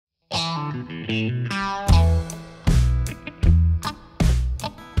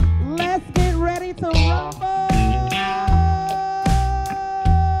Let's get ready to rumble.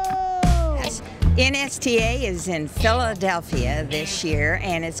 Yes. NSTA is in Philadelphia this year,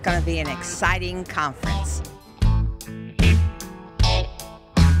 and it's going to be an exciting conference.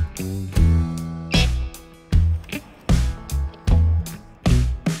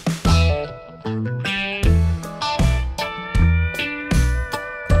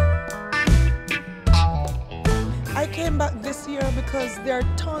 I came back this year because there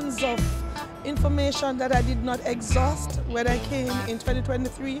are tons of information that I did not exhaust when I came in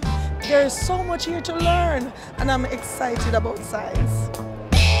 2023. There is so much here to learn, and I'm excited about science.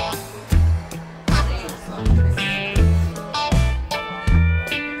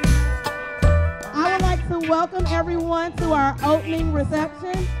 I would like to welcome everyone to our opening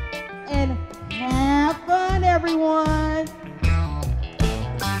reception, and have fun, everyone.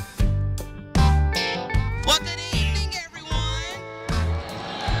 Well, good evening, everyone.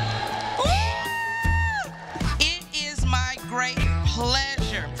 Woo! It is my great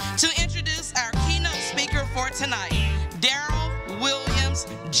pleasure to introduce our keynote speaker for tonight, Darryl Williams,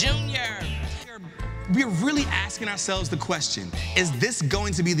 Jr. We're really asking ourselves the question, is this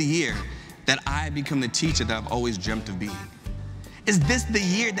going to be the year that I become the teacher that I've always dreamt of being? Is this the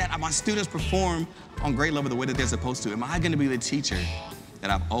year that my students perform on grade level the way that they're supposed to? Am I going to be the teacher that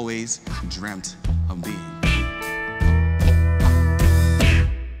I've always dreamt of being?